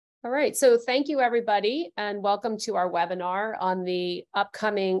All right, so thank you everybody and welcome to our webinar on the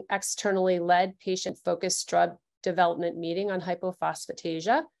upcoming externally led patient-focused drug development meeting on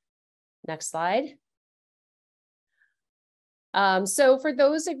hypophosphatasia. Next slide. So for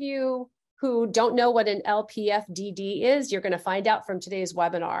those of you who don't know what an El-PFDD is, you're going to find out from today's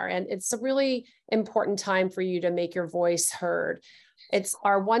webinar, and it's a really important time for you to make your voice heard. It's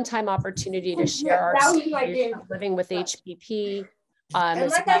our one-time opportunity to share our stories of living with HPP,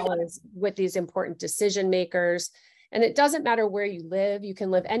 as well as with these important decision makers. And it doesn't matter where you live. You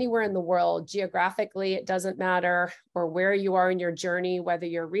can live anywhere in the world. Geographically, it doesn't matter, or where you are in your journey, whether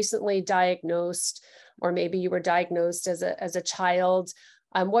you're recently diagnosed or maybe you were diagnosed as a child.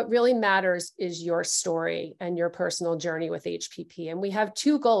 What really matters is your story and your personal journey with HPP. And we have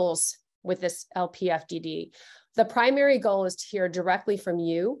two goals with this El-PFDD. The primary goal is to hear directly from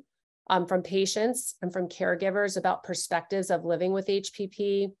you, from patients and from caregivers about perspectives of living with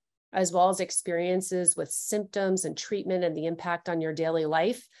HPP, as well as experiences with symptoms and treatment and the impact on your daily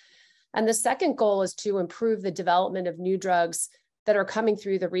life. And the second goal is to improve the development of new drugs that are coming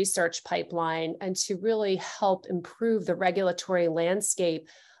through the research pipeline and to really help improve the regulatory landscape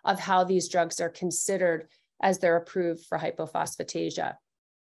of how these drugs are considered as they're approved for hypophosphatasia.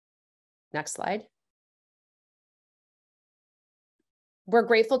 Next slide. We're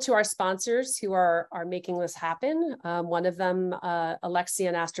grateful to our sponsors who are making this happen. One of them, Alexion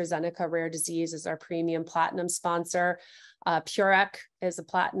and AstraZeneca Rare Disease, is our premium platinum sponsor. Purec is a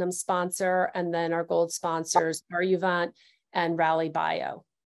platinum sponsor. And then our gold sponsors are Uvant and Rally Bio.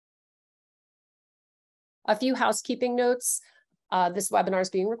 A few housekeeping notes. This webinar is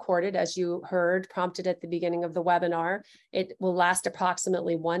being recorded, as you heard, prompted at the beginning of the webinar. It will last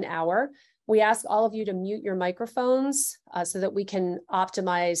approximately 1 hour. We ask all of you to mute your microphones so that we can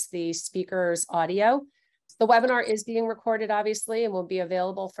optimize the speaker's audio. The webinar is being recorded, obviously, and will be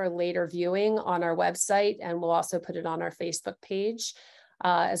available for later viewing on our website, and we'll also put it on our Facebook page,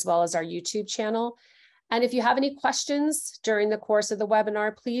 as well as our YouTube channel. And if you have any questions during the course of the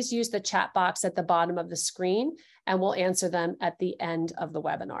webinar, please use the chat box at the bottom of the screen, and we'll answer them at the end of the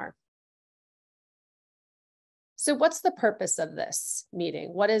webinar. So what's the purpose of this meeting?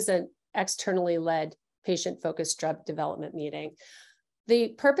 What is an externally led patient-focused drug development meeting?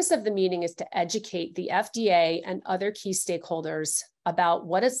 The purpose of the meeting is to educate the FDA and other key stakeholders about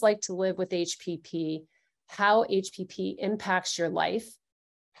what it's like to live with HPP, how HPP impacts your life,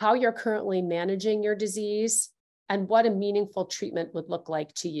 how you're currently managing your disease, and what a meaningful treatment would look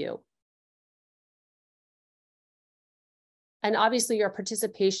like to you. And obviously, your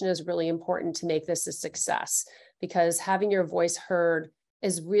participation is really important to make this a success, because having your voice heard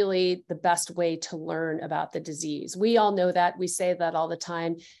is really the best way to learn about the disease. We all know that. We say that all the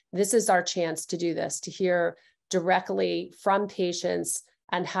time. This is our chance to do this, to hear directly from patients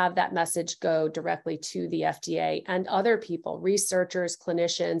and have that message go directly to the FDA and other people, researchers,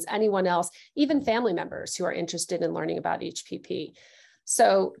 clinicians, anyone else, even family members who are interested in learning about HPP.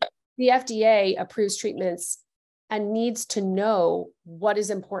 So the FDA approves treatments and needs to know what is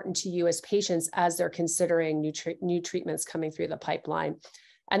important to you as patients as they're considering new treatments coming through the pipeline.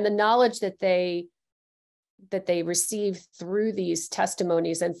 And the knowledge that they receive through these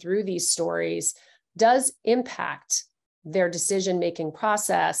testimonies and through these stories does impact their decision-making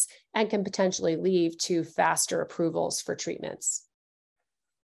process and can potentially lead to faster approvals for treatments.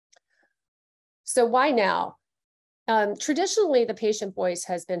 So why now? Traditionally, the patient voice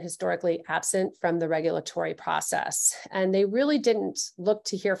has been historically absent from the regulatory process, and they really didn't look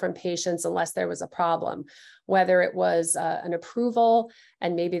to hear from patients unless there was a problem, whether it was an approval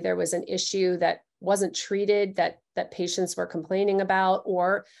and maybe there was an issue that wasn't treated that patients were complaining about,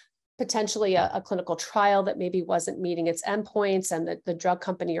 or potentially a clinical trial that maybe wasn't meeting its endpoints, and the drug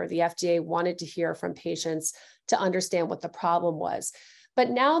company or the FDA wanted to hear from patients to understand what the problem was. But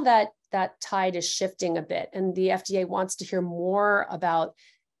now that tide is shifting a bit, and the FDA wants to hear more about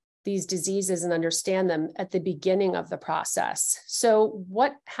these diseases and understand them at the beginning of the process. So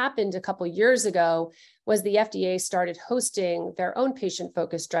what happened a couple of years ago was the FDA started hosting their own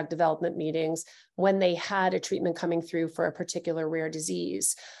patient-focused drug development meetings when they had a treatment coming through for a particular rare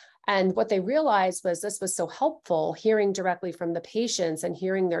disease. And what they realized was this was so helpful, hearing directly from the patients and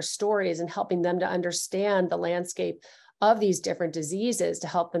hearing their stories and helping them to understand the landscape of these different diseases to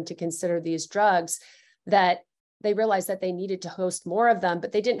help them to consider these drugs, that they realized that they needed to host more of them,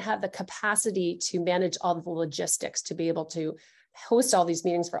 but they didn't have the capacity to manage all the logistics to be able to host all these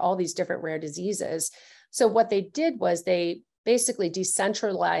meetings for all these different rare diseases. So what they did was they basically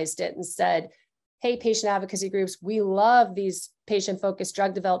decentralized it and said, hey, patient advocacy groups, we love these patient-focused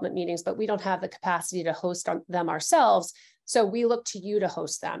drug development meetings, but we don't have the capacity to host them ourselves. So we look to you to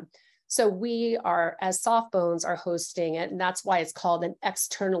host them. So we are, as Softbones, are hosting it, and that's why it's called an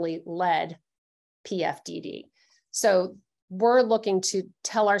externally led PFDD. So we're looking to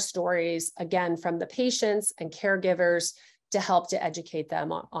tell our stories, again, from the patients and caregivers to help to educate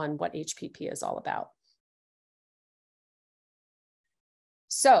them on what HPP is all about.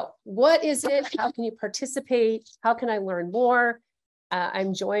 So what is it? How can you participate? How can I learn more?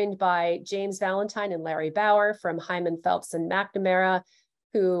 I'm joined by James Valentine and Larry Bauer from Hyman Phelps and McNamara,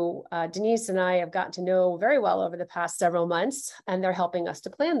 who Denise and I have gotten to know very well over the past several months, and they're helping us to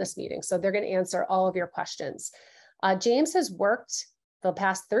plan this meeting. So they're going to answer all of your questions. James has worked the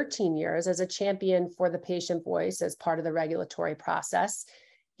past 13 years as a champion for the patient voice as part of the regulatory process.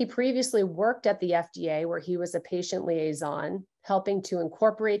 He previously worked at the FDA, where he was a patient liaison, helping to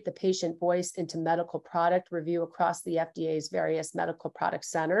incorporate the patient voice into medical product review across the FDA's various medical product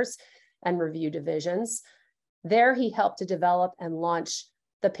centers and review divisions. There, he helped to develop and launch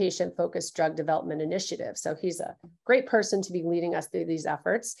the patient-focused drug development initiative. So he's a great person to be leading us through these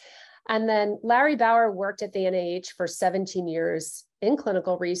efforts. And then Larry Bauer worked at the NIH for 17 years in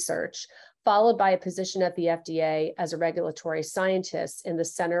clinical research, followed by a position at the FDA as a regulatory scientist in the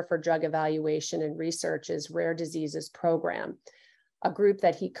Center for Drug Evaluation and Research's Rare Diseases Program, a group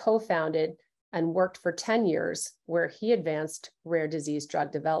that he co-founded and worked for 10 years, where he advanced rare disease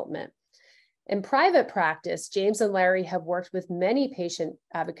drug development. In private practice, James and Larry have worked with many patient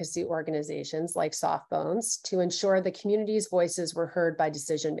advocacy organizations like Softbones to ensure the community's voices were heard by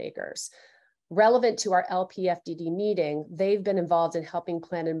decision makers. Relevant to our El-PFDD meeting, they've been involved in helping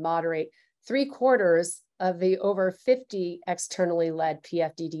plan and moderate 3/4 of the over 50 externally led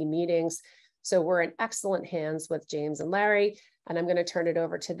PFDD meetings. So we're in excellent hands with James and Larry, and I'm going to turn it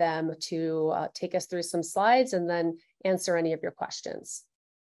over to them to take us through some slides and then answer any of your questions.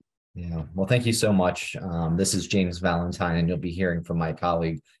 Yeah, well, thank you so much. This is James Valentine, and you'll be hearing from my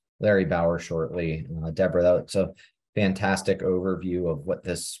colleague, Larry Bauer, shortly. Deborah, that's a fantastic overview of what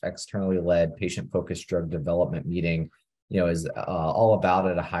this externally led patient-focused drug development meeting, is all about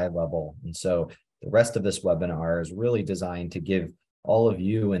at a high level. And so the rest of this webinar is really designed to give all of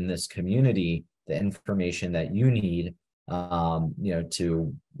you in this community the information that you need,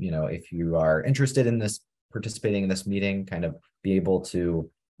 if you are interested in this, participating in this meeting, kind of be able to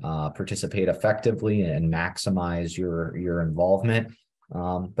participate effectively and maximize your involvement.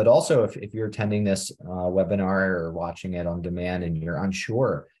 But also, if you're attending this webinar or watching it on demand and you're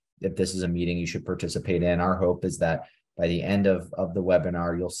unsure if this is a meeting you should participate in, our hope is that by the end of the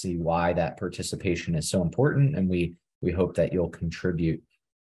webinar, you'll see why that participation is so important, and we hope that you'll contribute.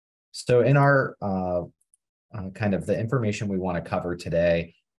 So in our kind of the information we want to cover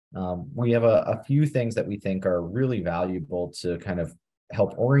today, we have a few things that we think are really valuable to kind of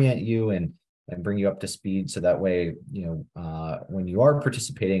help orient you and bring you up to speed, so that way, when you are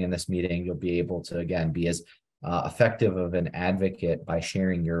participating in this meeting, you'll be able to, again, be as effective of an advocate by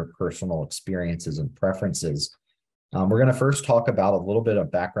sharing your personal experiences and preferences. We're going to first talk about a little bit of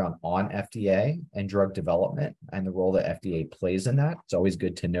background on FDA and drug development and the role that FDA plays in that. It's always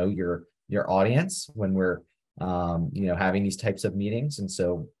good to know your audience when we're having these types of meetings, and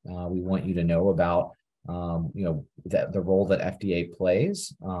so we want you to know about that the role that FDA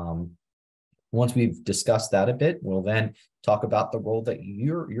plays. Once we've discussed that a bit, we'll then talk about the role that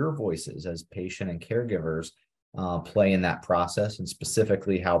your voices as patient and caregivers play in that process, and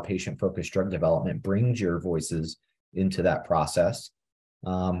specifically how patient-focused drug development brings your voices into that process.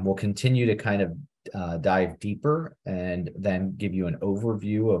 We'll continue to kind of dive deeper and then give you an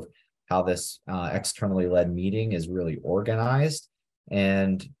overview of how this externally led meeting is really organized,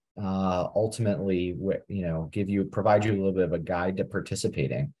 and ultimately, provide you a little bit of a guide to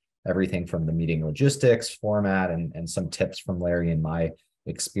participating. Everything from the meeting logistics, format, and some tips from Larry and my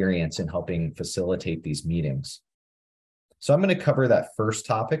experience in helping facilitate these meetings. So I'm going to cover that first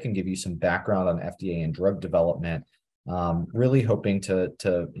topic and give you some background on FDA and drug development. Really hoping to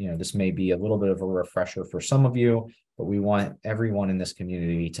this may be a little bit of a refresher for some of you, but we want everyone in this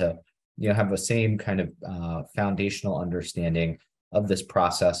community to have the same kind of foundational understanding of this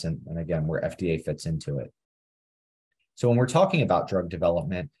process, and again, where FDA fits into it. So when we're talking about drug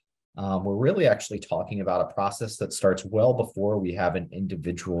development, we're really actually talking about a process that starts well before we have an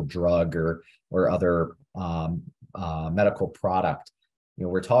individual drug or other medical product.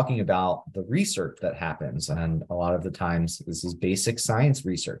 We're talking about the research that happens, and a lot of the times this is basic science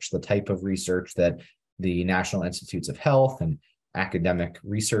research, the type of research that the National Institutes of Health and academic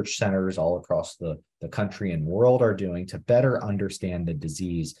research centers all across the country and world are doing to better understand the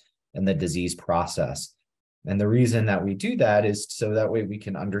disease and the disease process. And the reason that we do that is so that way we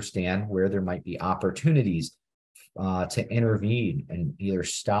can understand where there might be opportunities to intervene and either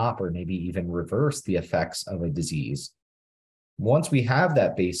stop or maybe even reverse the effects of a disease. Once we have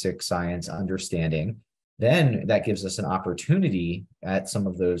that basic science understanding, then that gives us an opportunity at some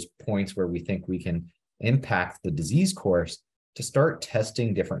of those points where we think we can impact the disease course to start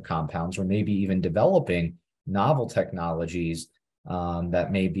testing different compounds or maybe even developing novel technologies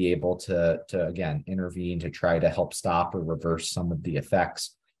that may be able to again intervene to try to help stop or reverse some of the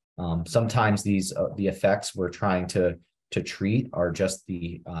effects. Sometimes the effects we're trying to treat are just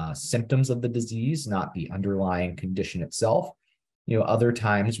the symptoms of the disease, not the underlying condition itself. Other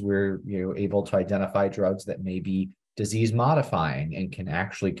times we're able to identify drugs that may be disease modifying and can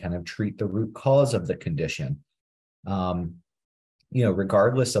actually kind of treat the root cause of the condition.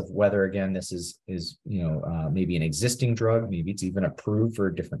 Regardless of whether, again, this is maybe an existing drug, maybe it's even approved for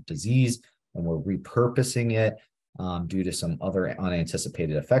a different disease, and we're repurposing it due to some other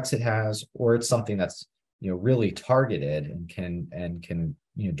unanticipated effects it has, or it's something that's really targeted and can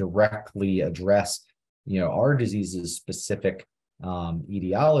directly address our disease's specific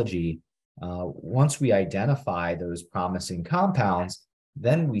etiology. Once we identify those promising compounds,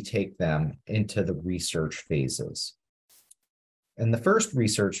 then we take them into the research phases. And the first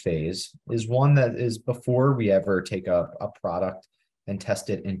research phase is one that is before we ever take a product and test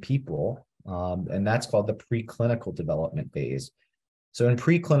it in people, and that's called the preclinical development phase. So in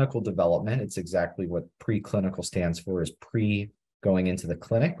preclinical development, it's exactly what preclinical stands for, is pre going into the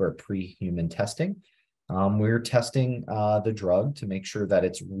clinic or pre-human testing. We're testing the drug to make sure that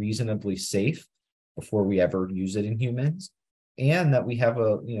it's reasonably safe before we ever use it in humans, and that we have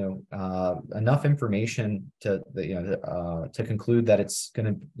enough information to conclude that it's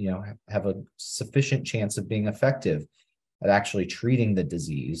going to have a sufficient chance of being effective at actually treating the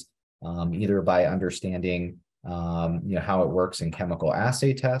disease, either by understanding how it works in chemical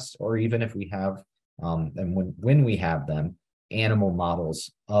assay tests, or even if we have and when we have them, animal models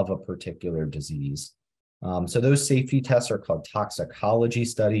of a particular disease. So those safety tests are called toxicology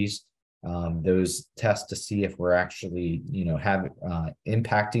studies. Those tests to see if we're actually,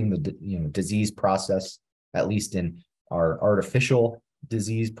 impacting the disease process, at least in our artificial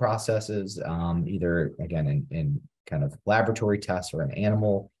disease processes, either again in kind of laboratory tests or in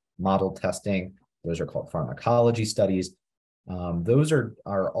animal model testing. Those are called pharmacology studies. Those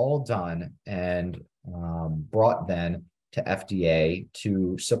are all done and brought then to FDA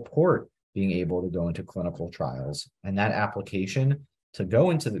to support being able to go into clinical trials. And that application to go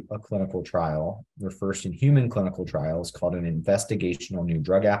into a clinical trial, your first in human clinical trial, is called an investigational new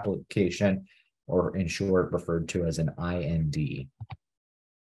drug application, or in short, referred to as an IND.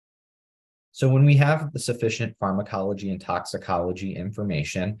 So when we have the sufficient pharmacology and toxicology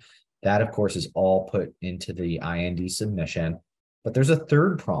information, that of course is all put into the IND submission. But there's a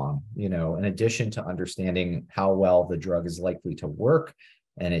third prong, in addition to understanding how well the drug is likely to work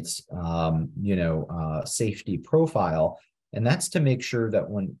and its safety profile. And that's to make sure that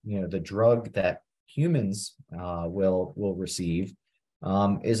when the drug that humans will receive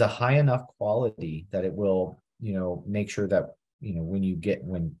is a high enough quality that it will make sure that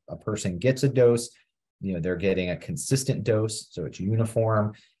when a person gets a dose, they're getting a consistent dose, so it's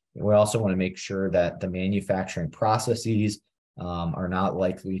uniform. We also want to make sure that the manufacturing processes are not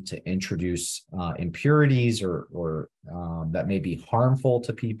likely to introduce impurities or that may be harmful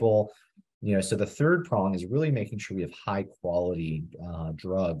to people. So the third prong is really making sure we have high quality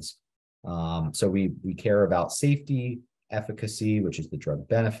drugs. So we care about safety, efficacy, which is the drug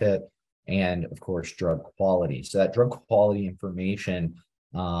benefit, and of course, drug quality. So that drug quality information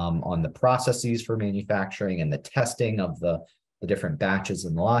on the processes for manufacturing and the testing of the different batches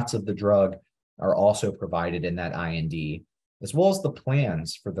and lots of the drug are also provided in that IND, as well as the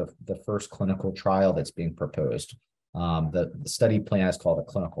plans for the first clinical trial that's being proposed. The study plan is called a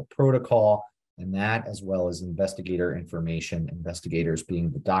clinical protocol, and that, as well as investigator information, investigators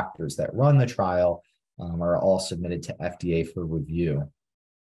being the doctors that run the trial, are all submitted to FDA for review.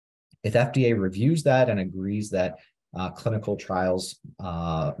 If FDA reviews that and agrees that clinical trials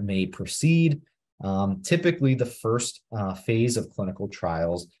may proceed, typically the first phase of clinical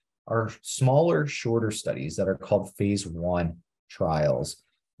trials are smaller, shorter studies that are called phase 1 trials.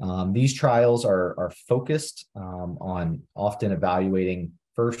 These trials are focused on often evaluating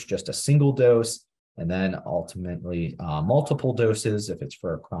first just a single dose, and then ultimately multiple doses if it's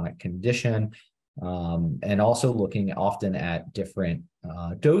for a chronic condition, and also looking often at different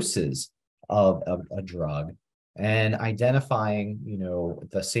doses of a drug and identifying,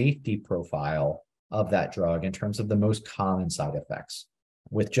 the safety profile of that drug in terms of the most common side effects.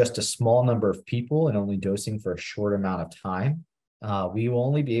 with just a small number of people and only dosing for a short amount of time, we will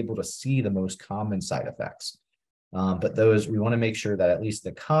only be able to see the most common side effects. But those, we want to make sure that at least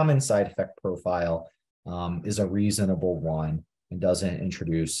the common side effect profile is a reasonable one and doesn't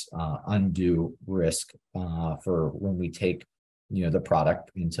introduce undue risk for when we take, the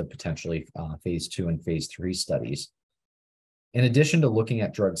product into potentially phase 2 and phase 3 studies. In addition to looking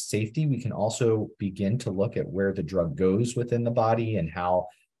at drug safety, we can also begin to look at where the drug goes within the body and how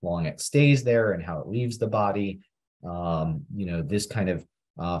long it stays there and how it leaves the body. This kind of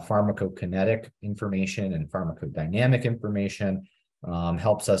pharmacokinetic information and pharmacodynamic information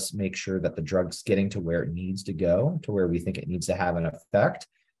helps us make sure that the drug's getting to where it needs to go, to where we think it needs to have an effect.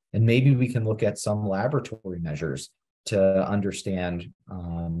 And maybe we can look at some laboratory measures to understand,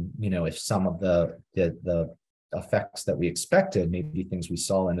 if some of the effects that we expected, maybe things we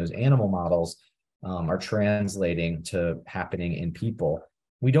saw in those animal models, are translating to happening in people.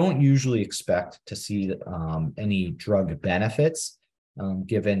 We don't usually expect to see any drug benefits,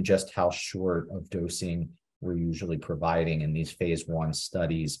 given just how short of dosing we're usually providing in these phase 1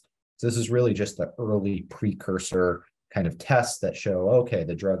 studies. So this is really just the early precursor kind of tests that show, okay,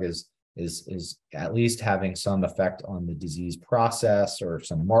 the drug is at least having some effect on the disease process or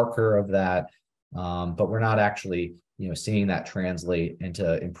some marker of that. But we're not actually, seeing that translate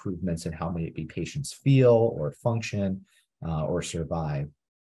into improvements in how maybe patients feel or function or survive.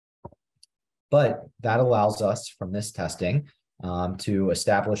 But that allows us from this testing to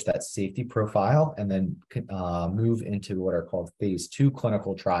establish that safety profile and then move into what are called phase 2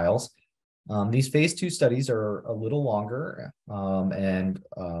 clinical trials. These phase 2 studies are a little longer and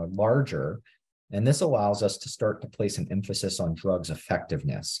larger, and this allows us to start to place an emphasis on drug's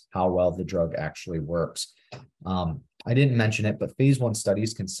effectiveness, how well the drug actually works. I didn't mention it, but phase 1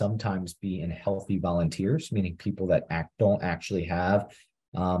 studies can sometimes be in healthy volunteers, meaning people that don't actually have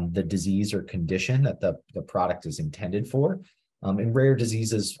the disease or condition that the product is intended for. In rare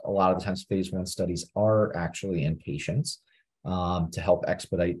diseases, a lot of the times phase 1 studies are actually in patients to help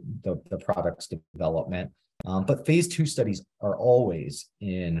expedite the product's development. But phase 2 studies are always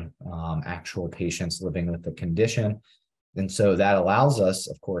in actual patients living with the condition. And so that allows us,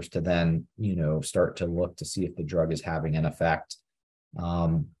 of course, to then, start to look to see if the drug is having an effect.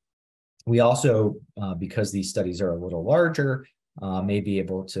 We also, because these studies are a little larger, may be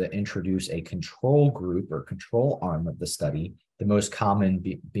able to introduce a control group or control arm of the study, the most common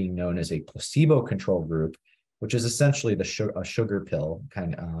being known as a placebo control group, which is essentially a sugar pill,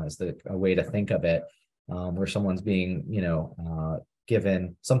 kind of is a way to think of it, where someone's being,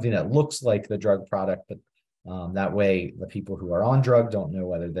 given something that looks like the drug product, but that way the people who are on drug don't know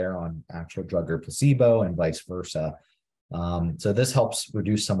whether they're on actual drug or placebo and vice versa. So this helps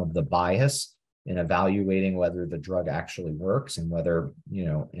reduce some of the bias in evaluating whether the drug actually works and whether,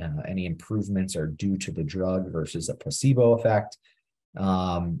 any improvements are due to the drug versus a placebo effect.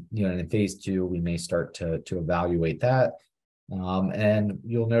 In phase 2, we may start to evaluate that. And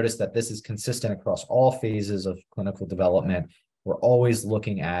you'll notice that this is consistent across all phases of clinical development. We're always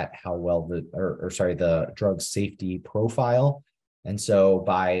looking at how well the drug's safety profile. And so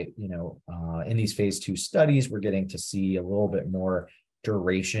by, in these phase 2 studies, we're getting to see a little bit more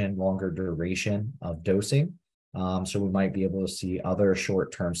longer duration of dosing. So we might be able to see other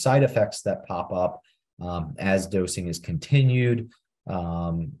short-term side effects that pop up as dosing is continued.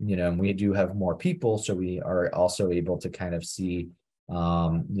 And we do have more people, so we are also able to kind of see,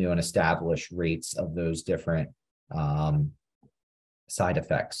 and establish rates of those different side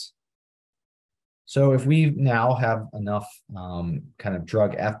effects. So if we now have enough kind of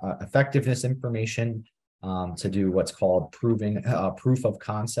drug effectiveness information to do what's called proof of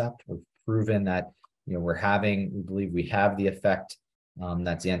concept, we've proven that we believe we have the effect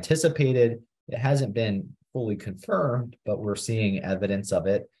that's anticipated. It hasn't been fully confirmed, but we're seeing evidence of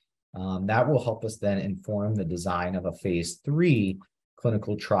it. That will help us then inform the design of a phase 3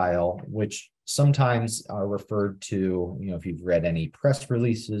 clinical trial, which sometimes are referred to, if you've read any press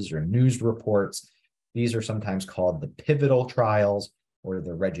releases or news reports, these are sometimes called the pivotal trials or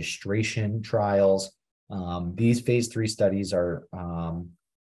the registration trials. These phase 3 studies are,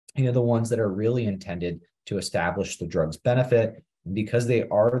 the ones that are really intended to establish the drug's benefit. And because they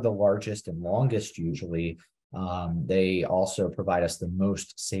are the largest and longest usually, they also provide us the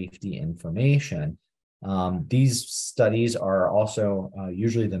most safety information. These studies are also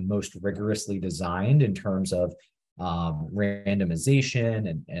usually the most rigorously designed in terms of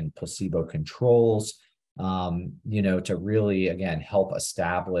randomization and placebo controls, to really, again, help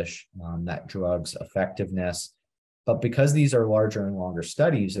establish that drug's effectiveness. But because these are larger and longer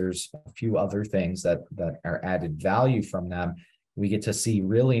studies, there's a few other things that are added value from them. We get to see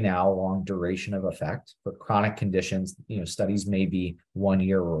really now long duration of effect. For chronic conditions, studies may be 1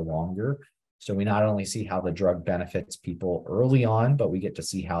 year or longer. So we not only see how the drug benefits people early on, but we get to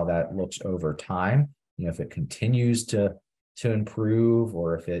see how that looks over time. If it continues to improve,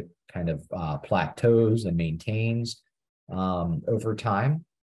 or if it kind of plateaus and maintains over time.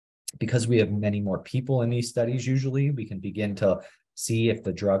 Because we have many more people in these studies, usually we can begin to see if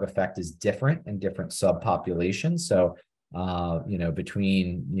the drug effect is different in different subpopulations. So,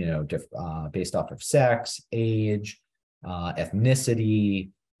 between, based off of sex, age, ethnicity,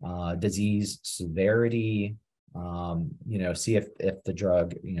 disease severity, see if the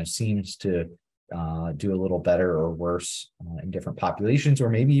drug, seems to do a little better or worse in different populations, or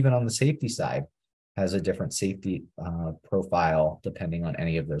maybe even on the safety side has a different safety profile depending on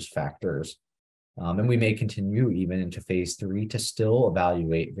any of those factors. And we may continue even into phase 3 to still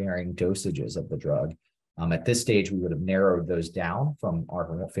evaluate varying dosages of the drug. At this stage, we would have narrowed those down from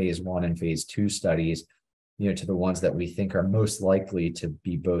our phase 1 and phase 2 studies, to the ones that we think are most likely to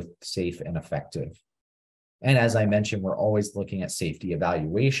be both safe and effective. And as I mentioned, we're always looking at safety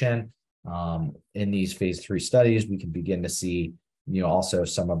evaluation. In these phase 3 studies, we can begin to see also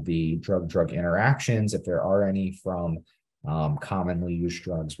some of the drug-drug interactions, if there are any, from commonly used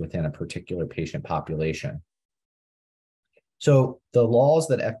drugs within a particular patient population. So the laws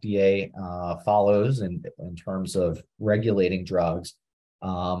that FDA follows in terms of regulating drugs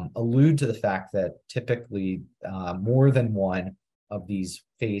allude to the fact that typically more than one of these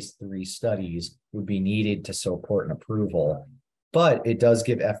phase 3 studies would be needed to support an approval. But it does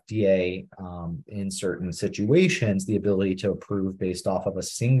give FDA, in certain situations, the ability to approve based off of a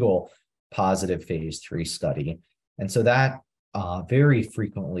single positive phase 3 study. And so that very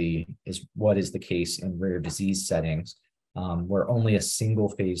frequently is what is the case in rare disease settings, where only a single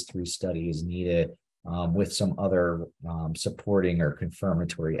phase 3 study is needed with some other supporting or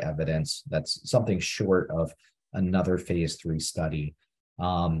confirmatory evidence that's something short of another phase 3 study.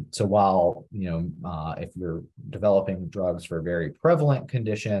 So while, if you're developing drugs for very prevalent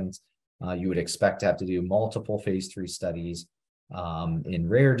conditions, you would expect to have to do multiple phase 3 studies. In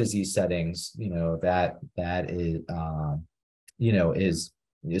rare disease settings, that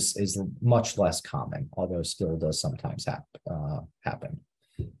is much less common, although still does sometimes happen.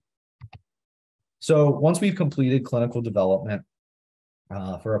 So once we've completed clinical development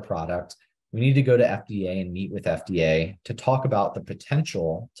for a product, we need to go to FDA and meet with FDA to talk about the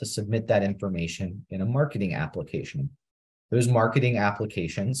potential to submit that information in a marketing application. Those marketing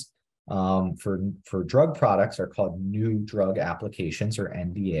applications for drug products are called new drug applications, or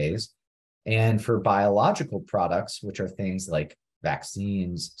NDAs. And for biological products, which are things like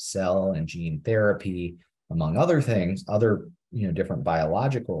vaccines, cell and gene therapy, among other things, different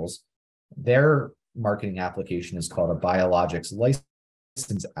biologicals, their marketing application is called a biologics license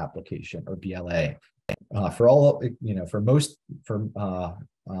application, or BLA. For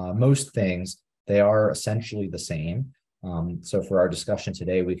most things, they are essentially the same. So for our discussion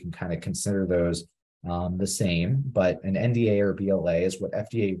today, we can kind of consider those the same, but an NDA or BLA is what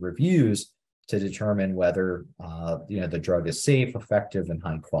FDA reviews to determine whether the drug is safe, effective, and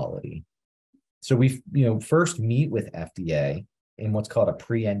high quality. So we first meet with FDA in what's called a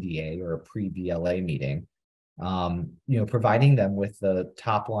pre-NDA or a pre-BLA meeting, providing them with the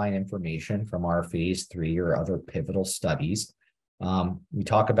top line information from our phase 3 or other pivotal studies. We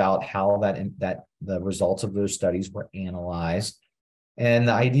talk about how that the results of those studies were analyzed. And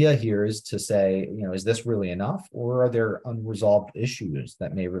the idea here is to say, is this really enough, or are there unresolved issues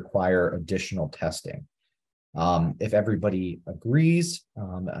that may require additional testing? If everybody agrees,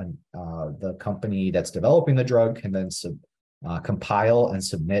 the company that's developing the drug can then compile and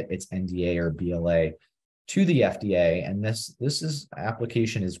submit its NDA or BLA to the FDA. And this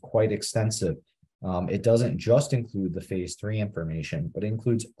application is quite extensive. It doesn't just include the phase 3 information, but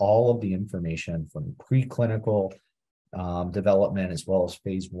includes all of the information from preclinical development, as well as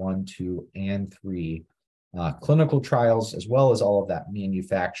phase 1, 2, and 3 clinical trials, as well as all of that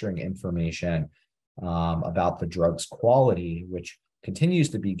manufacturing information about the drug's quality, which continues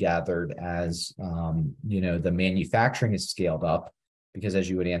to be gathered as the manufacturing is scaled up, because as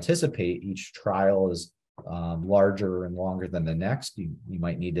you would anticipate, each trial is larger and longer than the next. You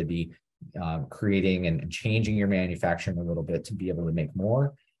might need to be creating and changing your manufacturing a little bit to be able to make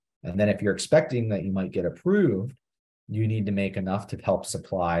more. And then if you're expecting that you might get approved, you need to make enough to help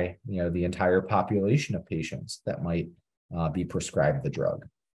supply, the entire population of patients that might be prescribed the drug.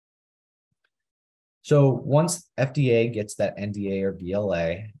 So once FDA gets that NDA or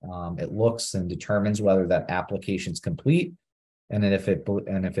BLA, it looks and determines whether that application is complete. And then if it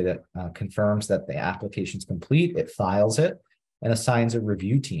confirms that the application is complete, it files it. and assigns a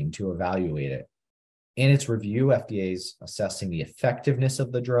review team to evaluate it. In its review, FDA is assessing the effectiveness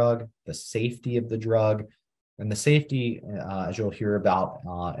of the drug, the safety of the drug, and the safety, as you'll hear about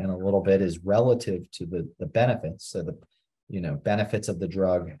in a little bit, is relative to the benefits. So the benefits of the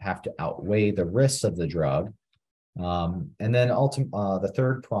drug have to outweigh the risks of the drug. And then the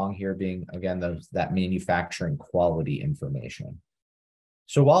third prong here being, again, that manufacturing quality information.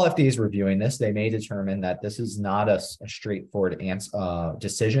 So while FDA is reviewing this, they may determine that this is not a straightforward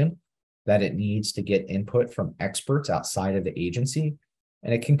decision, that it needs to get input from experts outside of the agency,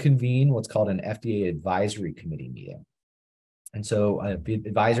 and it can convene what's called an FDA advisory committee meeting. And so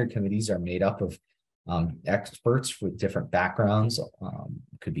advisory committees are made up of experts with different backgrounds.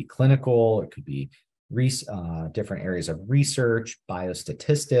 It could be clinical, it could be different areas of research,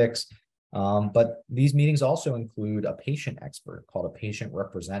 biostatistics, but these meetings also include a patient expert called a patient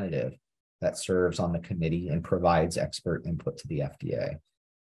representative that serves on the committee and provides expert input to the FDA.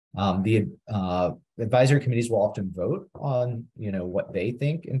 The advisory committees will often vote on, what they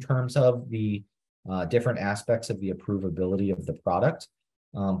think in terms of the different aspects of the approvability of the product.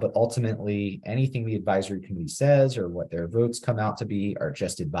 But ultimately, anything the advisory committee says or what their votes come out to be are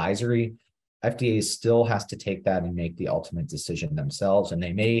just advisory. FDA still has to take that and make the ultimate decision themselves, and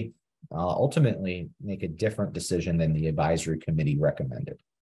they may ultimately make a different decision than the advisory committee recommended.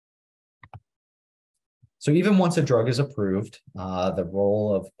 So even once a drug is approved, the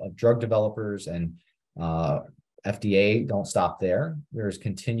role of drug developers and FDA don't stop there. There's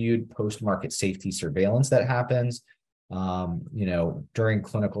continued post-market safety surveillance that happens. During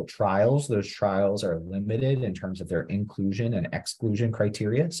clinical trials, those trials are limited in terms of their inclusion and exclusion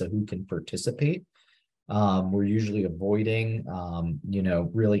criteria, so who can participate. We're usually avoiding,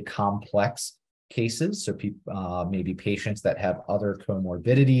 really complex cases. So maybe patients that have other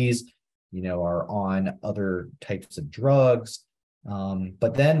comorbidities, are on other types of drugs.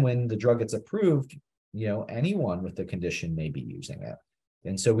 But then when the drug gets approved, anyone with the condition may be using it.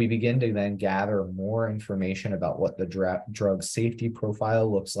 And so we begin to then gather more information about what the drug safety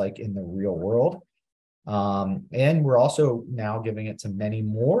profile looks like in the real world. And we're also now giving it to many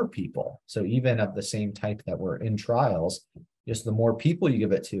more people. So even of the same type that were in trials, just the more people you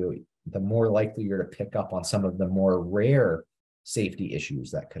give it to, the more likely you're to pick up on some of the more rare safety issues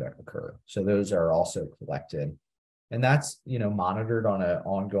that could occur. So those are also collected. And that's, monitored on an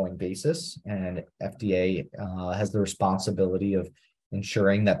ongoing basis. And FDA has the responsibility of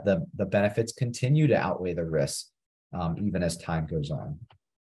ensuring that the benefits continue to outweigh the risks, even as time goes on.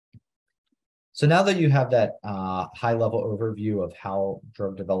 So now that you have that high-level overview of how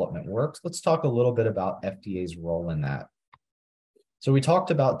drug development works, let's talk a little bit about FDA's role in that. So we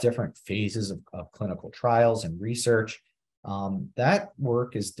talked about different phases of clinical trials and research. That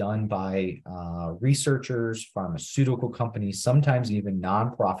work is done by researchers, pharmaceutical companies, sometimes even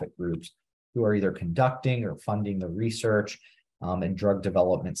nonprofit groups who are either conducting or funding the research and drug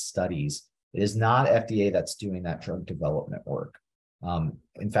development studies. It is not FDA that's doing that drug development work.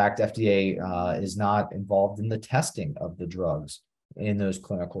 In fact, FDA is not involved in the testing of the drugs in those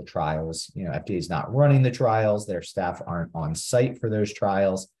clinical trials. FDA is not running the trials. Their staff aren't on site for those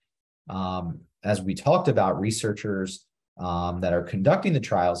trials. As we talked about, researchers that are conducting the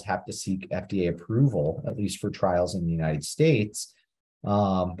trials have to seek FDA approval, at least for trials in the United States,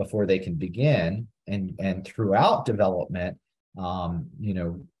 before they can begin. And throughout development,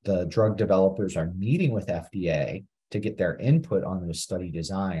 the drug developers are meeting with FDA to get their input on those study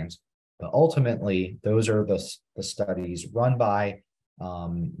designs. But ultimately, those are the studies run by,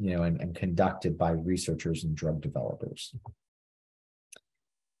 and conducted by researchers and drug developers.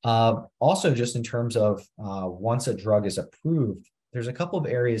 Also, just in terms of once a drug is approved, there's a couple of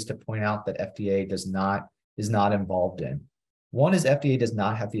areas to point out that FDA is not involved in. One is FDA does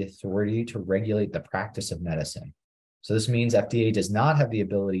not have the authority to regulate the practice of medicine. So this means FDA does not have the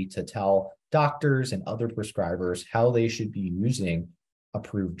ability to tell doctors and other prescribers how they should be using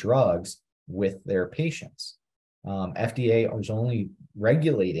approved drugs with their patients. FDA is only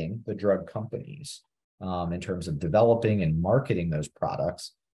regulating the drug companies in terms of developing and marketing those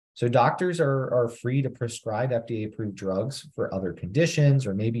products. So doctors are free to prescribe FDA-approved drugs for other conditions,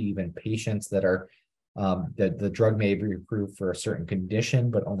 or maybe even patients that are the drug may be approved for a certain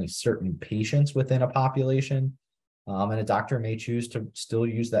condition, but only certain patients within a population. And a doctor may choose to still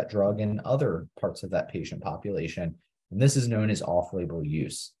use that drug in other parts of that patient population. And this is known as off-label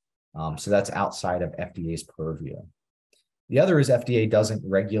use. So that's outside of FDA's purview. The other is FDA doesn't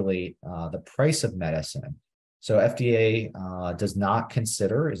regulate the price of medicine. So FDA is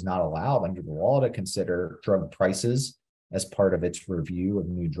not allowed under the law to consider drug prices as part of its review of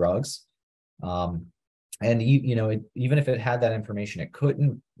new drugs. And even if it had that information, it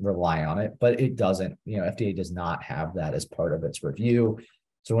couldn't rely on it, but it doesn't. FDA does not have that as part of its review.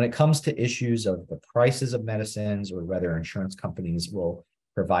 So when it comes to issues of the prices of medicines or whether insurance companies will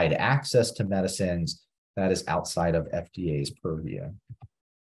provide access to medicines, that is outside of FDA's purview.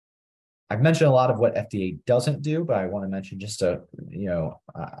 I've mentioned a lot of what FDA doesn't do, but I want to mention just I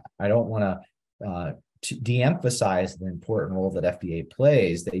don't want to de-emphasize the important role that FDA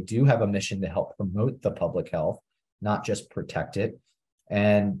plays. They do have a mission to help promote the public health, not just protect it.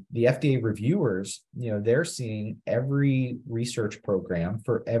 And the FDA reviewers, they're seeing every research program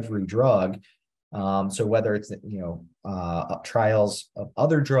for every drug. So whether it's, trials of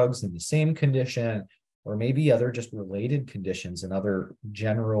other drugs in the same condition, or maybe other just related conditions and other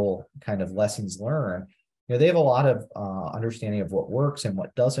general kind of lessons learned, they have a lot of understanding of what works and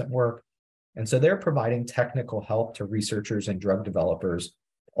what doesn't work. And so they're providing technical help to researchers and drug developers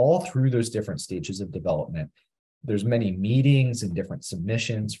all through those different stages of development. There's many meetings and different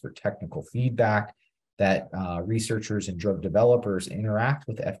submissions for technical feedback that researchers and drug developers interact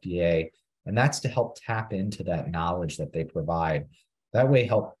with FDA, and that's to help tap into that knowledge that they provide. That way,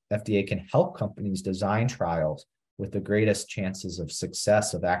 FDA can help companies design trials with the greatest chances of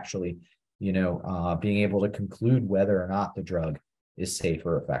success of actually, being able to conclude whether or not the drug is safe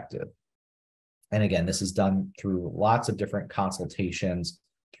or effective. And again, this is done through lots of different consultations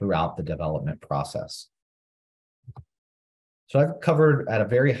throughout the development process. So I've covered at a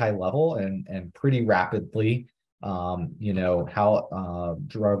very high level and pretty rapidly, how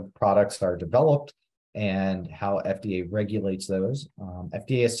drug products are developed and how FDA regulates those.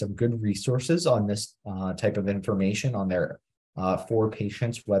 FDA has some good resources on this type of information on their For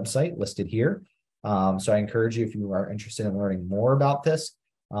Patients website listed here. So I encourage you, if you are interested in learning more about this,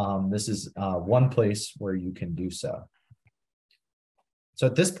 this is one place where you can do so. So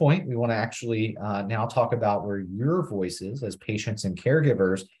at this point, we want to actually now talk about where your voices as patients and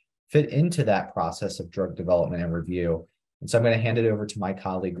caregivers fit into that process of drug development and review. And so I'm going to hand it over to my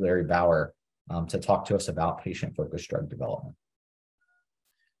colleague, Larry Bauer, to talk to us about patient-focused drug development.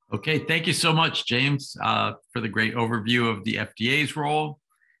 Okay, thank you so much, James, for the great overview of the FDA's role.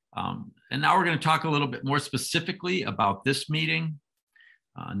 And now we're going to talk a little bit more specifically about this meeting.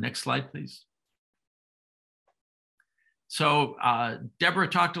 Next slide, please. So Deborah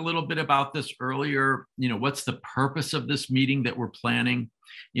talked a little bit about this earlier. What's the purpose of this meeting that we're planning?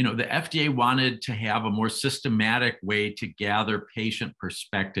 The FDA wanted to have a more systematic way to gather patient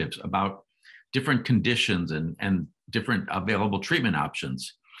perspectives about different conditions and different available treatment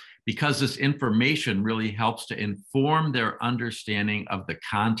options, because this information really helps to inform their understanding of the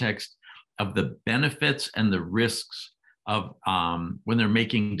context of the benefits and the risks of when they're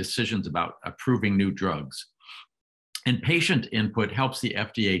making decisions about approving new drugs. And patient input helps the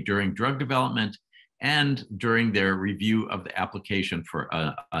FDA during drug development and during their review of the application for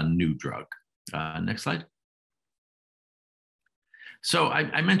a new drug. Next slide. So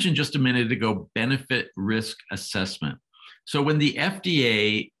I mentioned just a minute ago, benefit risk assessment. So when the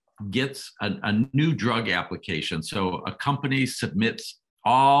FDA gets a new drug application, so a company submits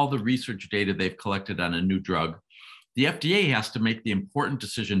all the research data they've collected on a new drug, the FDA has to make the important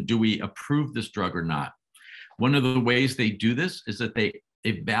decision, do we approve this drug or not? One of the ways they do this is that they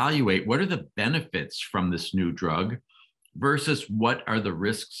evaluate what are the benefits from this new drug versus what are the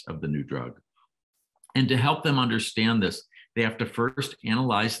risks of the new drug. And to help them understand this, they have to first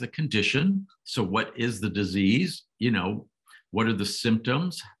analyze the condition. So what is the disease? What are the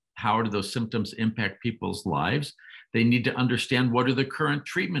symptoms? How do those symptoms impact people's lives? They need to understand what are the current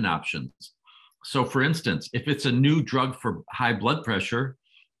treatment options. So for instance, if it's a new drug for high blood pressure,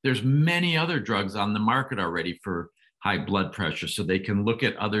 there's many other drugs on the market already for high blood pressure. So they can look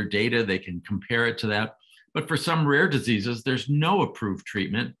at other data, they can compare it to that. But for some rare diseases, there's no approved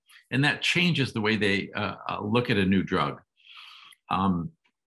treatment, and that changes the way they look at a new drug.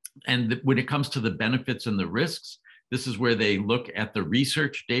 And when it comes to the benefits and the risks, this is where they look at the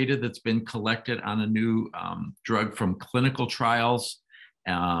research data that's been collected on a new drug from clinical trials.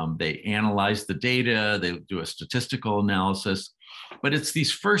 They analyze the data, they do a statistical analysis. But it's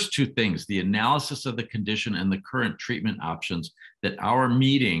these first two things, the analysis of the condition and the current treatment options, that our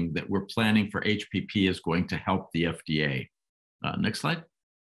meeting that we're planning for HPP is going to help the FDA. Next slide.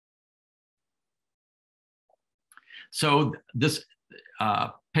 So this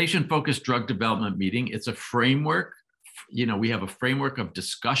patient-focused drug development meeting, it's a framework. We have a framework of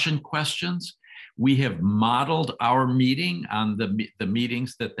discussion questions. We have modeled our meeting on the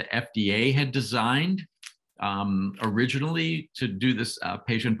meetings that the FDA had designed originally to do this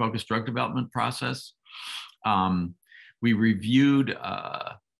patient-focused drug development process. We reviewed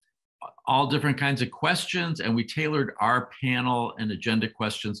all different kinds of questions, and we tailored our panel and agenda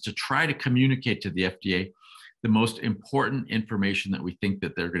questions to try to communicate to the FDA the most important information that we think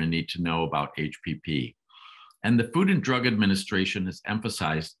that they're going to need to know about HPP. And the Food and Drug Administration has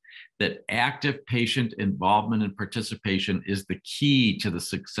emphasized that active patient involvement and participation is the key to the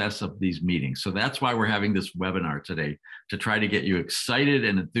success of these meetings. So that's why we're having this webinar today, to try to get you excited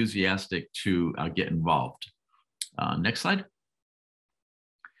and enthusiastic to get involved. Next slide.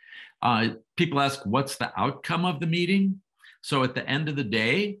 People ask, what's the outcome of the meeting? So at the end of the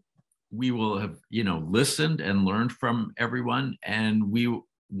day, we will have, listened and learned from everyone, and we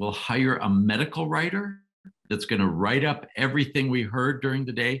will hire a medical writer that's going to write up everything we heard during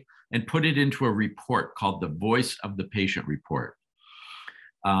the day and put it into a report called the Voice of the Patient Report.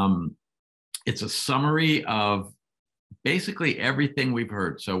 It's a summary of basically everything we've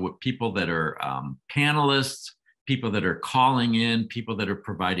heard. So with people that are panelists, people that are calling in, people that are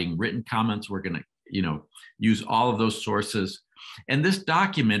providing written comments, we're going to, use all of those sources. And this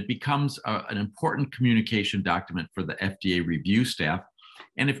document becomes an important communication document for the FDA review staff.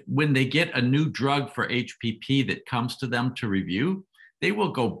 And when they get a new drug for HPP that comes to them to review, they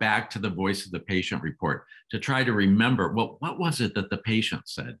will go back to the Voice of the Patient report to try to remember, well, what was it that the patient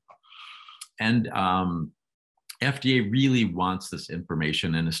said? And FDA really wants this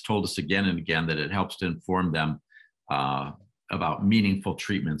information and has told us again and again that it helps to inform them about meaningful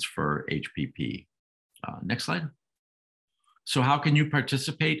treatments for HPP. Next slide. So how can you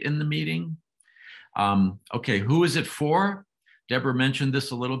participate in the meeting? Okay, who is it for? Deborah mentioned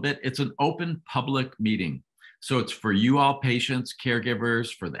this a little bit. It's an open public meeting. So it's for you all patients,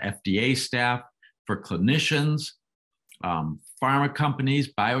 caregivers, for the FDA staff, for clinicians, pharma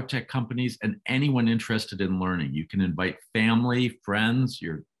companies, biotech companies, and anyone interested in learning. You can invite family, friends,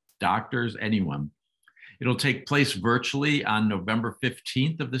 your doctors, anyone. It'll take place virtually on November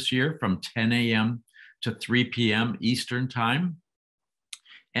 15th of this year from 10 a.m. to 3 p.m. Eastern time.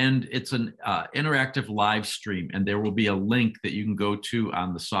 And it's an interactive live stream, and there will be a link that you can go to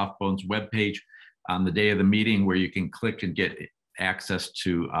on the Softbones webpage on the day of the meeting where you can click and get access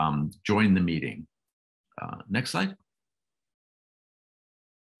to join the meeting. Next slide.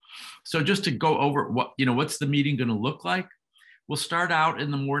 So just to go over what's the meeting going to look like? We'll start out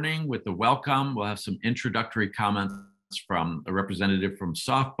in the morning with the welcome. We'll have some introductory comments from a representative from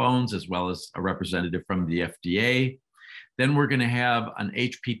Softbones as well as a representative from the FDA. Then we're going to have an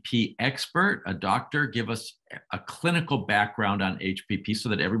HPP expert, a doctor, give us a clinical background on HPP so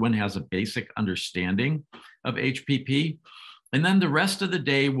that everyone has a basic understanding of HPP. And then the rest of the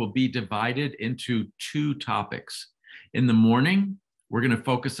day will be divided into two topics. In the morning, we're going to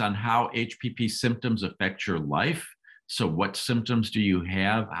focus on how HPP symptoms affect your life. So what symptoms do you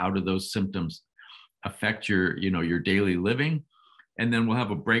have? How do those symptoms affect your daily living? And then we'll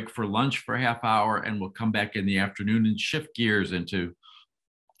have a break for lunch for a half hour, and we'll come back in the afternoon and shift gears into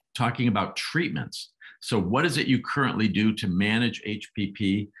talking about treatments. So what is it you currently do to manage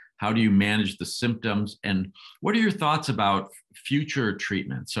HPP? How do you manage the symptoms? And what are your thoughts about future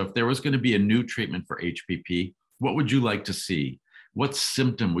treatments? So if there was going to be a new treatment for HPP, what would you like to see? What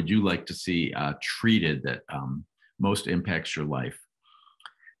symptom would you like to see treated that most impacts your life?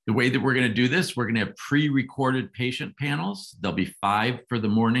 The way that we're going to do this, we're going to have pre-recorded patient panels. There'll be 5 for the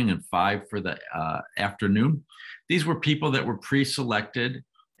morning and 5 for the afternoon. These were people that were pre-selected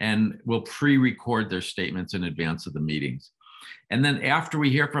and will pre-record their statements in advance of the meetings. And then after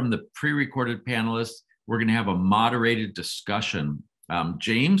we hear from the pre-recorded panelists, we're going to have a moderated discussion.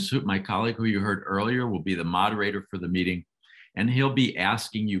 James, my colleague who you heard earlier, will be the moderator for the meeting, and he'll be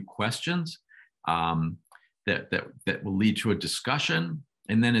asking you questions that will lead to a discussion.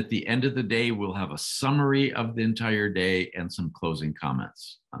 And then at the end of the day, we'll have a summary of the entire day and some closing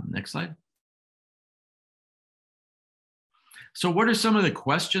comments. Next slide. So what are some of the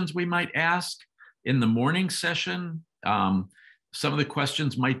questions we might ask in the morning session? Some of the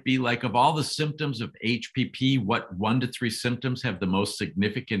questions might be like, of all the symptoms of HPP, what 1 to 3 symptoms have the most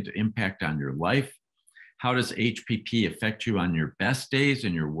significant impact on your life? How does HPP affect you on your best days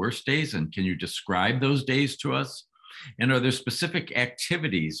and your worst days? And can you describe those days to us? And are there specific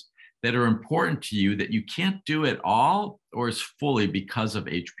activities that are important to you that you can't do at all or is fully because of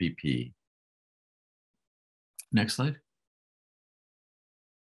HPP? Next slide.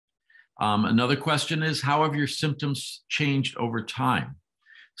 Another question is, how have your symptoms changed over time?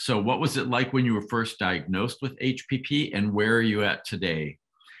 So what was it like when you were first diagnosed with HPP, and where are you at today?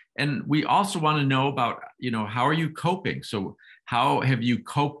 And we also want to know about, how are you coping? So how have you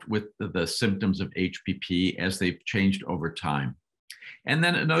coped with the symptoms of HPP as they've changed over time? And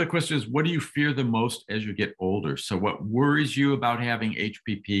then another question is, what do you fear the most as you get older? So what worries you about having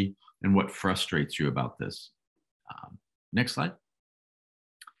HPP, and what frustrates you about this. Next slide.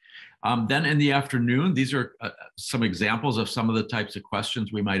 Then in the afternoon, these are some examples of some of the types of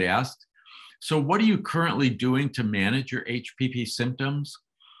questions we might ask. So what are you currently doing to manage your HPP symptoms?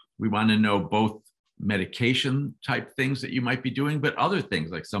 We want to know both medication type things that you might be doing, but other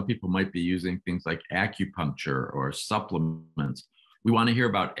things, like some people might be using things like acupuncture or supplements. We want to hear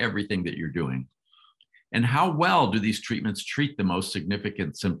about everything that you're doing. And how well do these treatments treat the most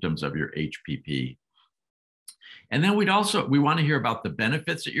significant symptoms of your HPP? And then we want to hear about the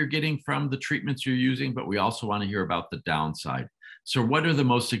benefits that you're getting from the treatments you're using, but we also want to hear about the downside. So what are the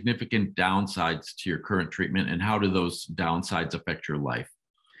most significant downsides to your current treatment, and how do those downsides affect your life?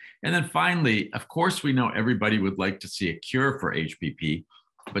 And then finally, of course, we know everybody would like to see a cure for HPP,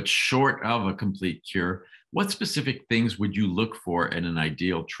 but short of a complete cure, what specific things would you look for in an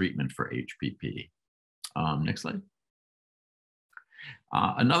ideal treatment for HPP? Next slide.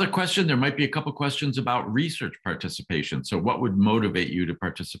 Another question, there might be a couple questions about research participation. So what would motivate you to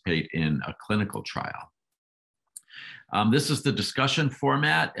participate in a clinical trial? This is the discussion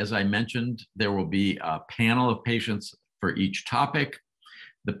format. As I mentioned, there will be a panel of patients for each topic.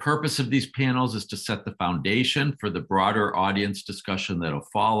 The purpose of these panels is to set the foundation for the broader audience discussion that'll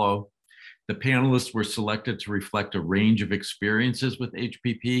follow. The panelists were selected to reflect a range of experiences with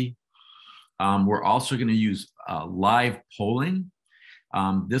HPP. We're also going to use live polling.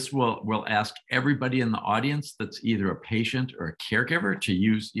 This will ask everybody in the audience that's either a patient or a caregiver to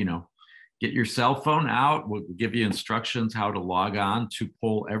use, get your cell phone out. We'll give you instructions how to log on to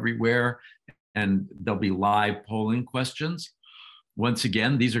poll everywhere, and there'll be live polling questions. Once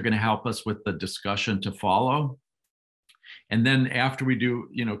again, these are going to help us with the discussion to follow. And then after we do,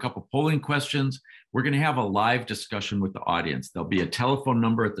 a couple polling questions, we're going to have a live discussion with the audience. There'll be a telephone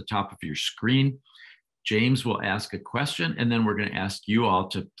number at the top of your screen. James will ask a question, and then we're going to ask you all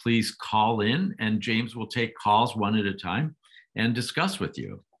to please call in, and James will take calls one at a time and discuss with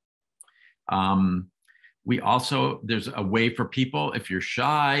you. There's a way for people, if you're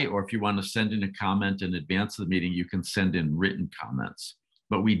shy or if you want to send in a comment in advance of the meeting, you can send in written comments.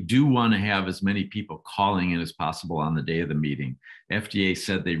 But we do want to have as many people calling in as possible on the day of the meeting. FDA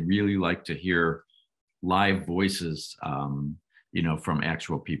said they really like to hear live voices, from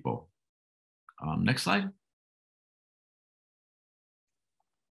actual people. Next slide.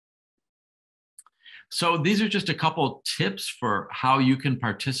 So these are just a couple tips for how you can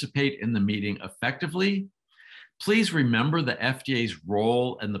participate in the meeting effectively. Please remember the FDA's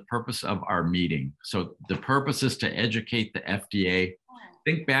role and the purpose of our meeting. So the purpose is to educate the FDA.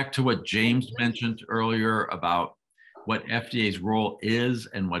 Think back to what James mentioned earlier about what FDA's role is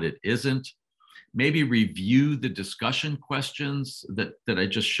and what it isn't. Maybe review the discussion questions that I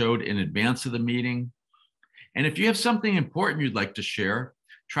just showed in advance of the meeting. And if you have something important you'd like to share,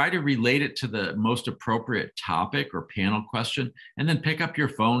 try to relate it to the most appropriate topic or panel question, and then pick up your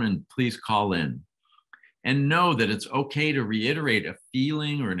phone and please call in. And know that it's okay to reiterate a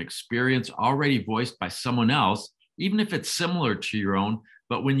feeling or an experience already voiced by someone else, even if it's similar to your own.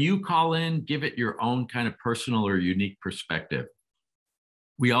 But when you call in, give it your own kind of personal or unique perspective.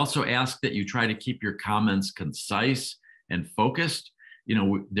 We also ask that you try to keep your comments concise and focused.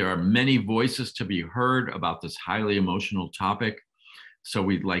 There are many voices to be heard about this highly emotional topic. So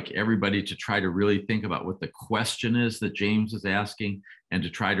we'd like everybody to try to really think about what the question is that James is asking, and to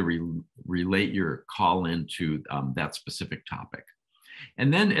try to relate your call into that specific topic.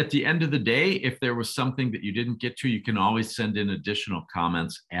 And then at the end of the day, if there was something that you didn't get to, you can always send in additional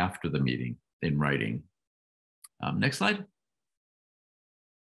comments after the meeting in writing. Next slide.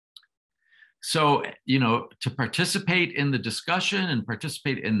 So, to participate in the discussion and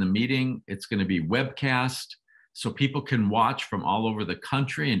participate in the meeting, it's going to be webcast. So people can watch from all over the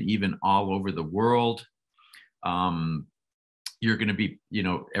country and even all over the world. You're going to be,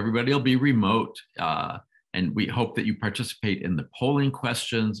 everybody will be remote. And we hope that you participate in the polling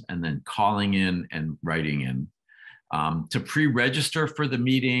questions and then calling in and writing in. To pre-register for the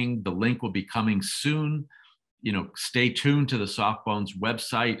meeting, the link will be coming soon. Stay tuned to the Softbones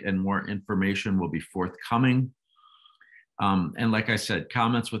website and more information will be forthcoming. And like I said,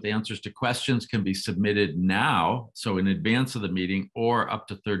 comments with answers to questions can be submitted now, so in advance of the meeting or up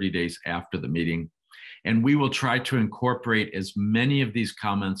to 30 days after the meeting. And we will try to incorporate as many of these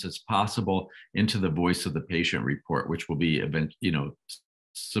comments as possible into the Voice of the Patient report, which will be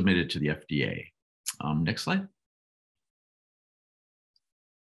submitted to the FDA. Next slide.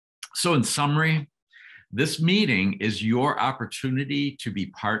 So in summary, this meeting is your opportunity to be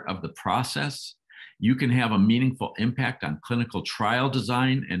part of the process. You can have a meaningful impact on clinical trial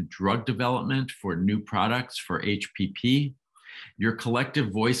design and drug development for new products for HPP. Your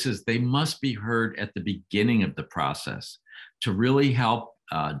collective voices, they must be heard at the beginning of the process to really help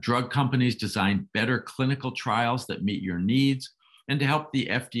drug companies design better clinical trials that meet your needs, and to help the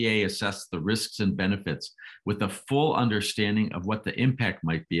FDA assess the risks and benefits with a full understanding of what the impact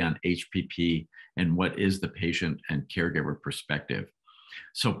might be on HPP and what is the patient and caregiver perspective.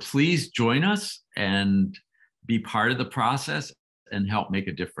 So please join us and be part of the process and help make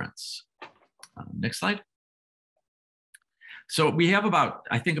a difference. Next slide. So we have about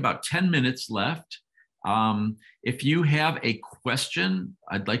 10 minutes left. If you have a question,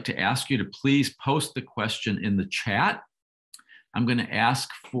 I'd like to ask you to please post the question in the chat. I'm going to ask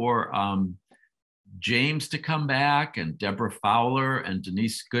for James to come back, and Deborah Fowler and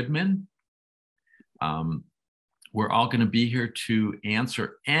Denise Goodman. We're all going to be here to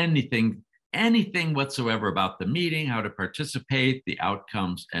answer anything whatsoever about the meeting, how to participate, the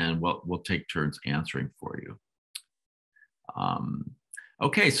outcomes, and we'll take turns answering for you.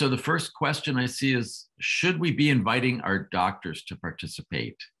 Okay, so the first question I see is, should we be inviting our doctors to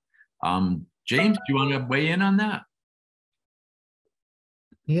participate? James, do you want to weigh in on that?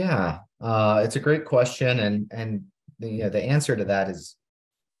 Yeah, it's a great question, and the answer to that is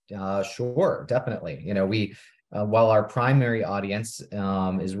sure, definitely. While our primary audience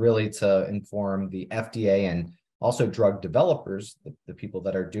is really to inform the FDA and also drug developers, the people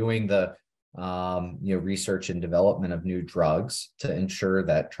that are doing the research and development of new drugs, to ensure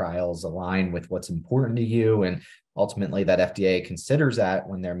that trials align with what's important to you, and ultimately that FDA considers that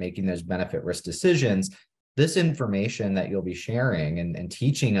when they're making those benefit risk decisions. This information that you'll be sharing and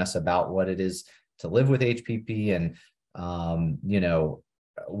teaching us about what it is to live with HPP, and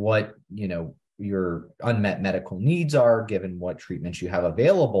what your unmet medical needs are, given what treatments you have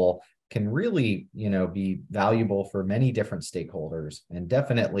available, can really be valuable for many different stakeholders. And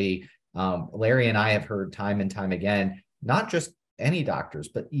definitely, Larry and I have heard time and time again, not just any doctors,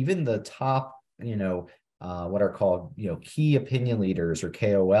 but even the top what are called key opinion leaders or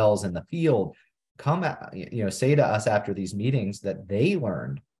KOLs in the field come say to us after these meetings that they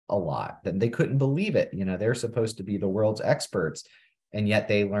learned a lot, that they couldn't believe it. They're supposed to be the world's experts, and yet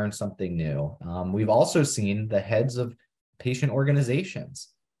they learned something new. We've also seen the heads of patient organizations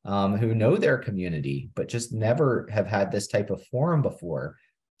who know their community, but just never have had this type of forum before,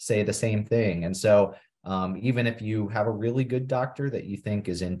 say the same thing. And so even if you have a really good doctor that you think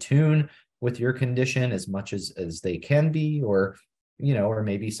is in tune with your condition as much as they can be, or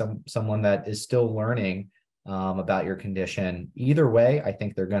maybe someone that is still learning about your condition, either way, I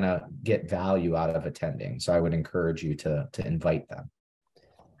think they're going to get value out of attending. So I would encourage you to invite them.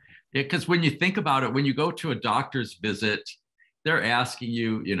 Yeah, because when you think about it, when you go to a doctor's visit, they're asking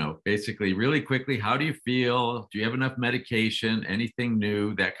you, basically really quickly, how do you feel? Do you have enough medication? Anything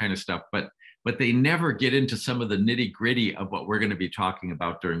new? That kind of stuff. But they never get into some of the nitty gritty of what we're going to be talking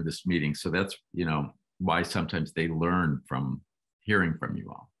about during this meeting. So that's, why sometimes they learn from hearing from you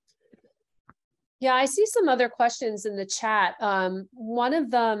all. Yeah, I see some other questions in the chat. One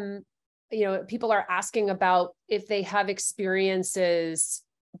of them, people are asking about if they have experiences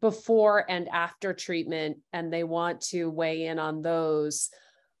before and after treatment, and they want to weigh in on those.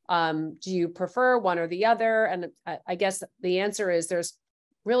 Do you prefer one or the other? And I guess the answer is there's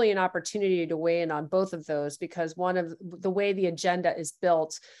really an opportunity to weigh in on both of those, because one of the way the agenda is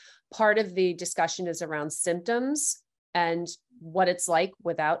built, part of the discussion is around symptoms and what it's like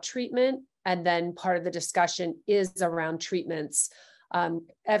without treatment. And then part of the discussion is around treatments,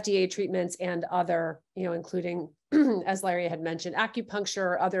 FDA treatments and other, including, as Larry had mentioned, acupuncture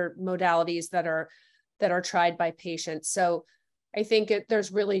or other modalities that are tried by patients. So I think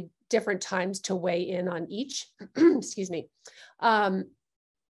there's really different times to weigh in on each. Excuse me. And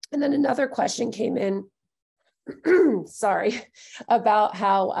then another question came in, sorry, about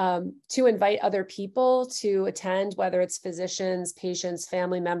how to invite other people to attend, whether it's physicians, patients,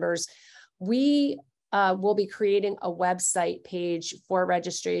 family members. We will be creating a website page for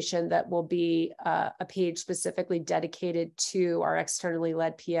registration that will be a page specifically dedicated to our externally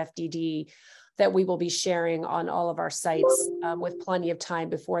led PFDD that we will be sharing on all of our sites with plenty of time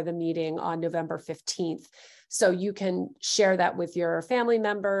before the meeting on November 15th. So you can share that with your family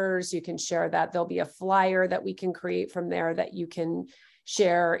members. You can share that. There'll be a flyer that we can create from there that you can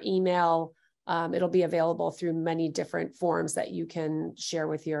share, email. It'll be available through many different forms that you can share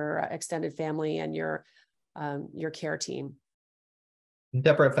with your extended family and your care team.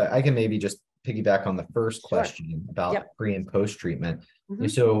 Deborah, if I can maybe just piggyback on the first question about pre and post treatment. Mm-hmm.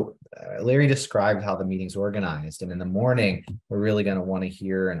 So Larry described how the meeting's organized, and in the morning, we're really going to want to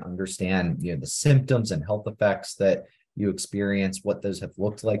hear and understand, the symptoms and health effects that you experience, what those have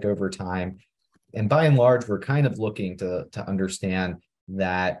looked like over time. and by and large, we're kind of looking to understand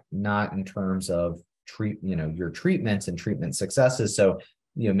that not in terms of your treatments and treatment successes. So,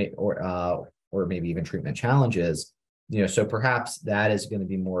 or maybe even treatment challenges, so perhaps that is going to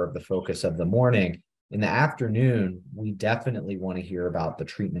be more of the focus of the morning. In the afternoon, we definitely want to hear about the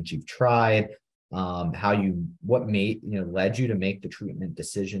treatments you've tried, what led you to make the treatment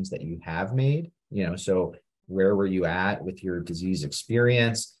decisions that you have made, so where were you at with your disease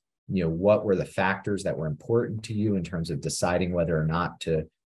experience? What were the factors that were important to you in terms of deciding whether or not to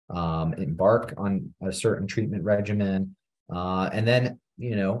embark on a certain treatment regimen? And then,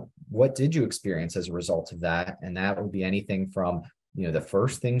 what did you experience as a result of that? And that would be anything from, the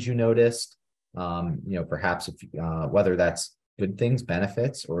first things you noticed, perhaps whether that's good things,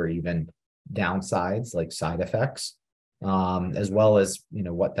 benefits, or even downsides like side effects, as well as,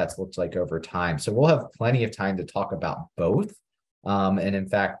 what that's looked like over time. So we'll have plenty of time to talk about both. And in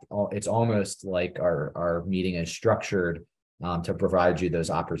fact, it's almost like our meeting is structured to provide you those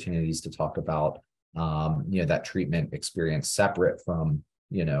opportunities to talk about, that treatment experience separate from,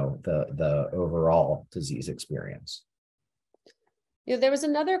 the overall disease experience. There was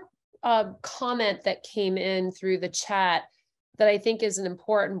another comment that came in through the chat that I think is an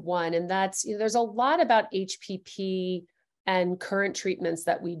important one. And that's, there's a lot about HPP and current treatments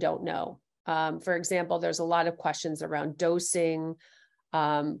that we don't know. For example, there's a lot of questions around dosing.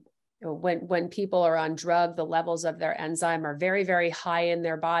 When people are on drug, the levels of their enzyme are very, very high in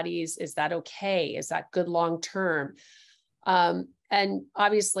their bodies. Is that okay? Is that good long-term? And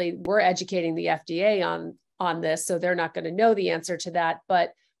obviously we're educating the FDA on this, so they're not going to know the answer to that.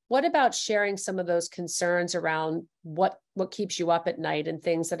 But what about sharing some of those concerns around what keeps you up at night and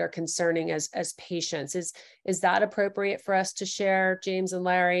things that are concerning as patients? Is that appropriate for us to share, James and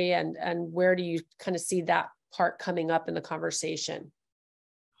Larry? And where do you kind of see that part coming up in the conversation?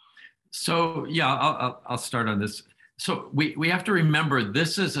 So yeah, I'll start on this. So we have to remember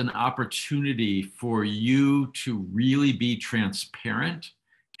this is an opportunity for you to really be transparent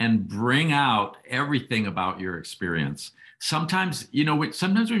and bring out everything about your experience. Sometimes,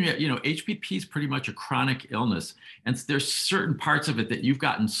 sometimes when HPP is pretty much a chronic illness, and there's certain parts of it that you've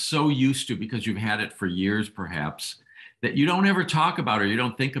gotten so used to because you've had it for years, perhaps, that you don't ever talk about or you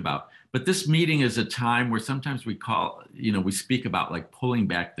don't think about. But this meeting is a time where sometimes we speak about like pulling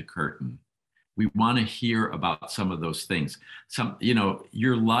back the curtain. We want to hear about some of those things.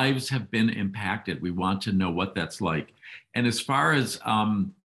 Your lives have been impacted. We want to know what that's like. And as far as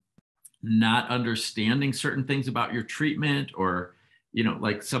not understanding certain things about your treatment, or,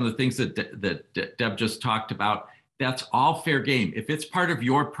 like some of the things that Deb just talked about, that's all fair game. If it's part of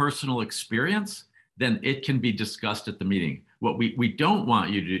your personal experience, then it can be discussed at the meeting. What we don't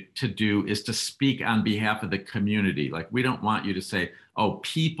want you to do is to speak on behalf of the community. Like, we don't want you to say, oh,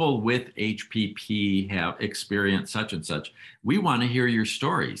 people with HPP have experienced such and such. We want to hear your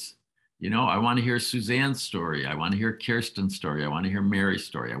stories. I want to hear Suzanne's story. I want to hear Kirsten's story. I want to hear Mary's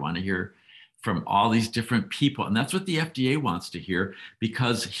story. I want to hear from all these different people. And that's what the FDA wants to hear,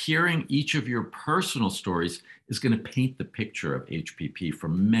 because hearing each of your personal stories is going to paint the picture of HPP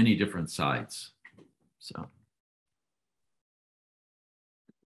from many different sides. So.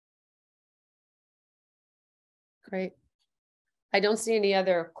 Great. I don't see any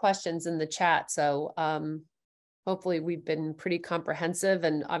other questions in the chat. So hopefully we've been pretty comprehensive,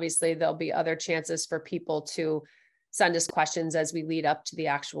 and obviously there'll be other chances for people to send us questions as we lead up to the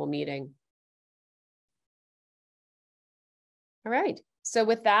actual meeting. All right. So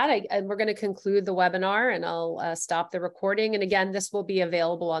with that, we're going to conclude the webinar, and I'll stop the recording. And again, this will be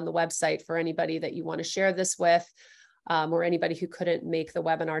available on the website for anybody that you want to share this with, or anybody who couldn't make the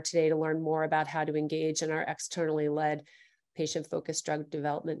webinar today to learn more about how to engage in our externally led patient-focused drug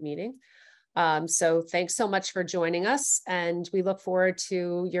development meeting. So thanks so much for joining us, and we look forward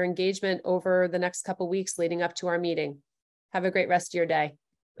to your engagement over the next couple of weeks leading up to our meeting. Have a great rest of your day.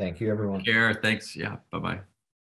 Thank you, everyone. Thanks. Yeah. Bye-bye.